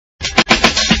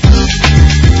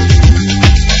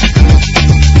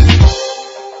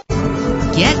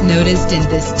noticed in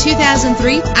this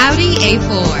 2003 Audi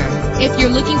A4. If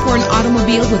you're looking for an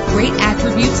automobile with great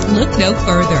attributes, look no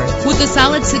further. With a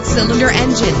solid 6-cylinder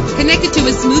engine connected to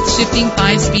a smooth shifting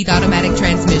 5-speed automatic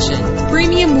transmission,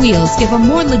 premium wheels give a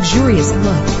more luxurious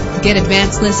look. Get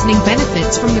advanced listening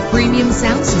benefits from the premium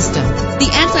sound system. The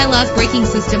anti-lock braking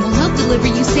system will help deliver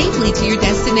you safely to your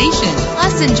destination.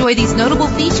 Plus, enjoy these notable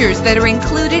features that are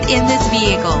included in this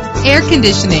vehicle: air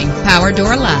conditioning, power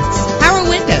door locks, power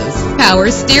windows, power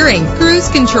steering, cruise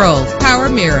control, power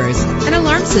mirrors, an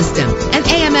alarm system, an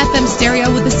AM/FM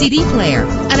stereo with a CD player,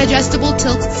 an adjustable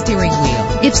tilt steering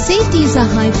wheel. If safety is a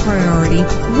high priority,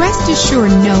 rest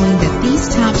assured knowing that these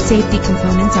top safety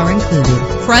components are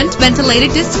included: front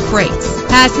ventilated disc brakes,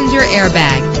 passenger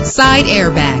airbag, side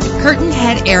airbag, curtain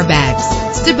head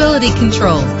airbags, stability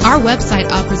control. Our website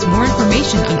offers more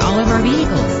information on all of our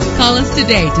vehicles. Call us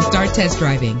today to start test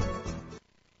driving.